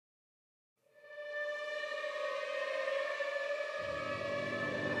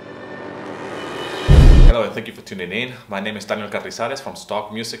Hello and thank you for tuning in. My name is Daniel Carrizales from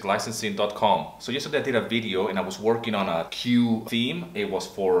StockMusicLicensing.com. So yesterday I did a video and I was working on a Q theme. It was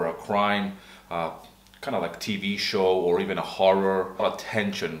for a crime, kind of like TV show or even a horror, a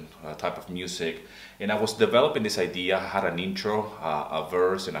tension type of music. And I was developing this idea. I had an intro, a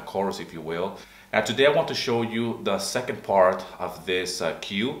verse and a chorus, if you will. And today I want to show you the second part of this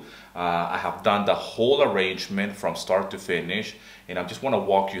cue. I have done the whole arrangement from start to finish, and I just want to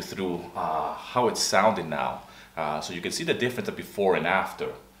walk you through how it's sounding now. So you can see the difference before and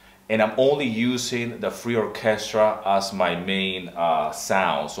after. And I'm only using the free orchestra as my main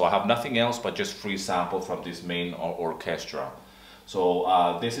sound. So I have nothing else but just free sample from this main orchestra.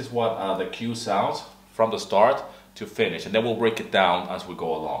 So this is what the cue sounds from the start to finish, and then we'll break it down as we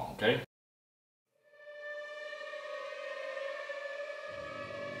go along, okay?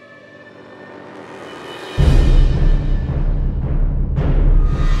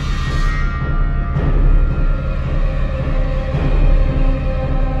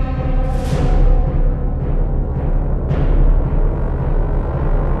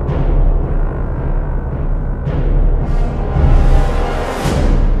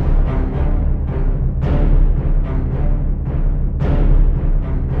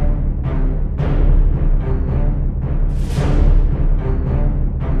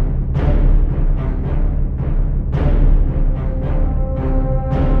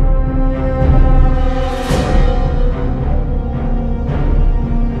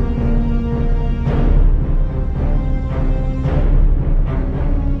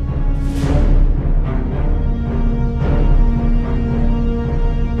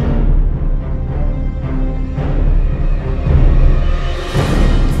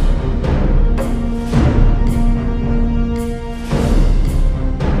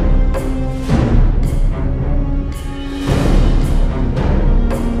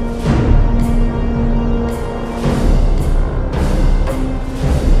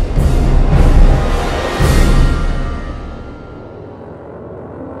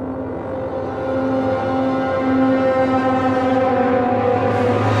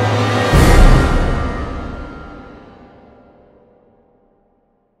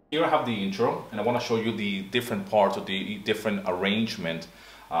 Here I have the intro, and I want to show you the different parts of the different arrangement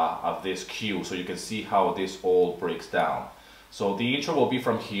of this cue, so you can see how this all breaks down. So the intro will be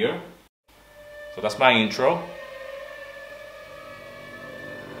from here. So that's my intro.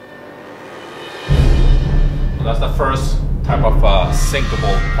 So that's the first type of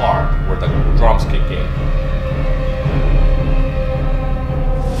syncable part where the drums kick in.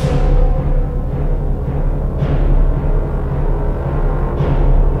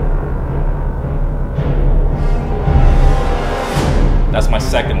 That's my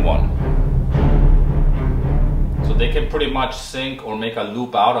second one. So they can pretty much sync or make a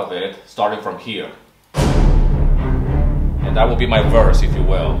loop out of it starting from here. And that will be my verse, if you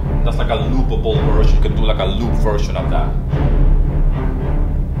will. That's like a loopable version. You can do like a loop version of that.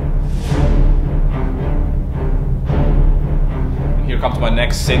 And here comes my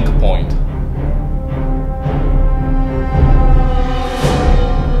next sync point.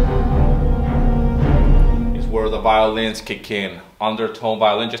 Where the violins kick in, undertone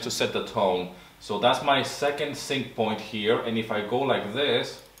violin, just to set the tone. So that's my second sync point here, and if I go like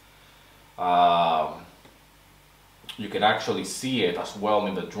this, you can actually see it as well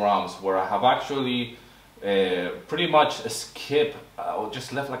in the drums, where I have actually pretty much skipped,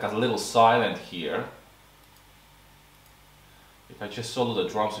 just left like a little silent here. If I just solo the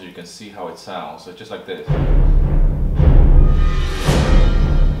drums so you can see how it sounds, so just like this.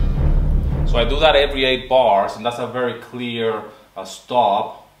 So I do that every 8 bars, and that's a very clear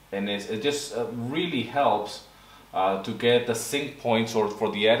stop, and it just really helps to get the sync points or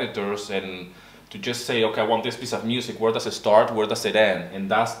for the editors, and to just say, okay, I want this piece of music, where does it start, where does it end? And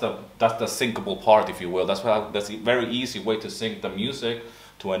that's the syncable part, if you will. That's a very easy way to sync the music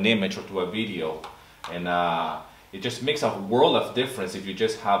to an image or to a video. And it just makes a world of difference if you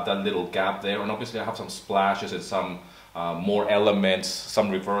just have that little gap there. And obviously I have some splashes and some more elements, some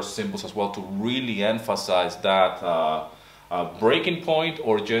reverse cymbals as well, to really emphasize that breaking point,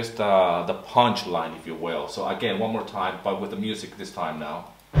 or just the punch line, if you will. So again, one more time, but with the music this time now.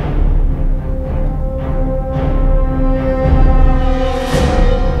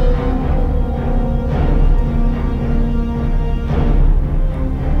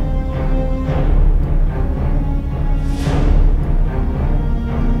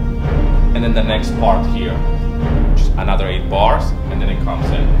 And then the next part here, just another 8 bars, and then it comes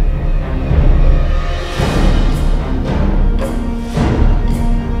in.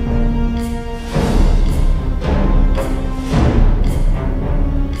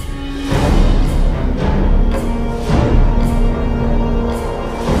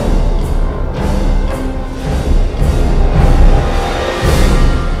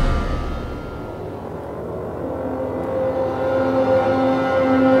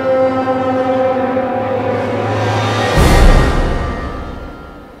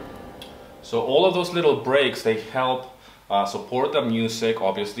 little breaks, they help support the music,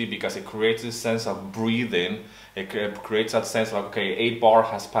 obviously, because it creates this sense of breathing. It creates that sense like, okay, 8 bar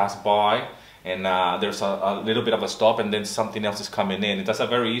has passed by, and there's a little bit of a stop, and then something else is coming in. And that's a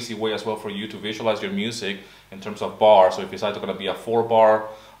very easy way as well for you to visualize your music in terms of bars. So if you decide it's going to be a 4 bar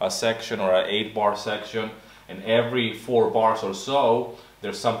section or an 8 bar section, and every 4 bars or so,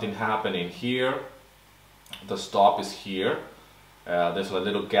 there's something happening here. The stop is here. There's a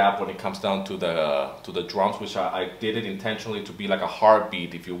little gap when it comes down to the drums, which I did it intentionally to be like a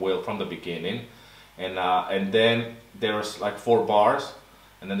heartbeat, if you will, from the beginning. And then there's like 4 bars,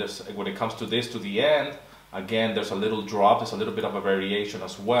 and then there's, when it comes to this, to the end, again there's a little drop. There's a little bit of a variation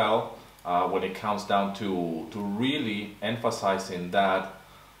as well when it comes down to really emphasizing that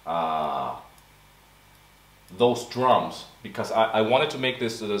those drums, because I wanted to make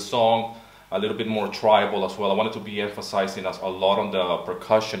the song a little bit more tribal as well. I wanted to be emphasizing a lot on the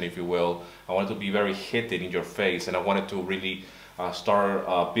percussion, if you will. I wanted to be very hitting in your face, and I wanted to really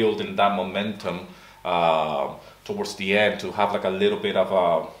start building that momentum towards the end, to have like a little bit of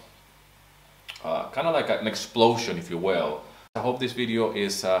a kind of like an explosion, if you will. I hope this video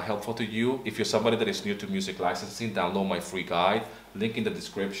is helpful to you. If you're somebody that is new to music licensing, download my free guide, link in the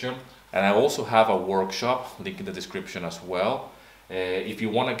description. And I also have a workshop, link in the description as well. If you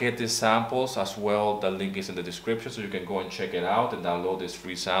want to get these samples as well, the link is in the description, so you can go and check it out and download these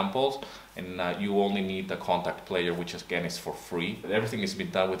free samples. And you only need the Kontakt player, which again is for free. Everything is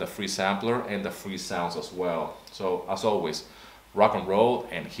been done with a free sampler and the free sounds as well. So as always, rock and roll,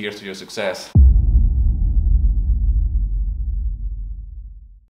 and here's to your success.